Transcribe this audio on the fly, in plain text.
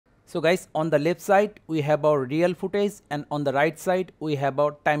So guys, on the left side we have our real footage and on the right side we have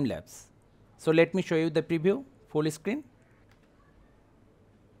our time lapse. So let me show you the preview full screen.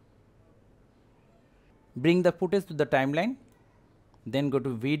 Bring the footage to the timeline, then go to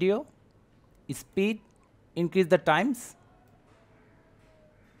video, speed, increase the times.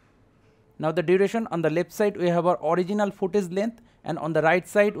 Now the duration, on the left side we have our original footage length and on the right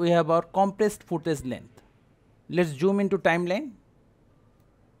side we have our compressed footage length. Let's zoom into timeline.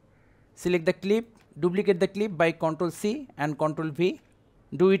 Select the clip, duplicate the clip by Ctrl C and Ctrl V.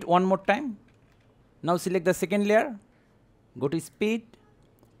 Do it one more time. Now select the second layer, go to speed,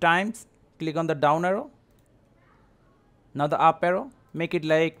 times, click on the down arrow. Now the up arrow, make it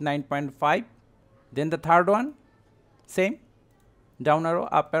like 9.5. Then the third one, same, down arrow,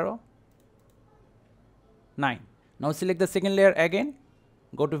 up arrow, 9. Now select the second layer again,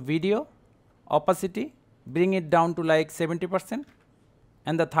 go to video, opacity, bring it down to like 70%,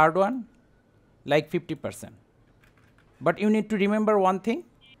 and the third one like 50%. But you need to remember one thing,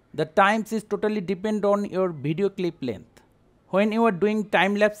 the times is totally depend on your video clip length. When you are doing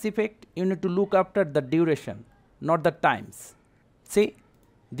time lapse effect, you need to look after the duration, not the times. See,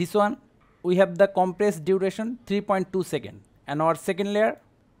 this one we have the compressed duration 3.2 seconds, and our second layer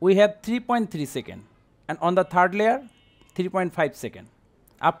we have 3.3 seconds, and on the third layer 3.5 seconds.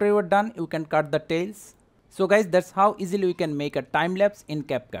 After you are done, you can cut the tails. So guys, that's how easily we can make a time lapse in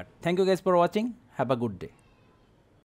CapCut. Thank you guys for watching. Have a good day.